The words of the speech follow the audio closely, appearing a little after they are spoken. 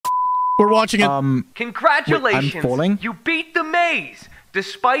We're watching it. Congratulations. I'm falling? You beat the maze.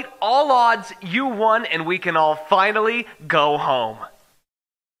 Despite all odds, you won, and we can all finally go home.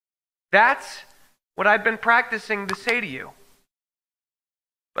 That's what I've been practicing to say to you.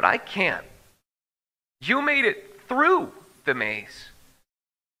 But I can't. You made it through the maze.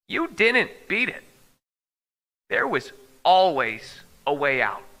 You didn't beat it. There was always a way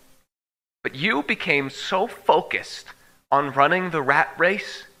out. But you became so focused on running the rat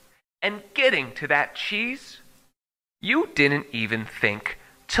race and getting to that cheese, you didn't even think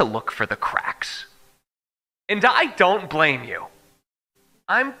to look for the cracks. And I don't blame you.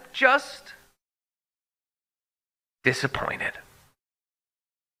 I'm just disappointed.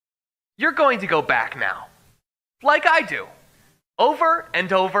 You're going to go back now, like I do, over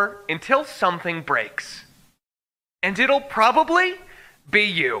and over until something breaks. And it'll probably be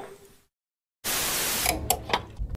you.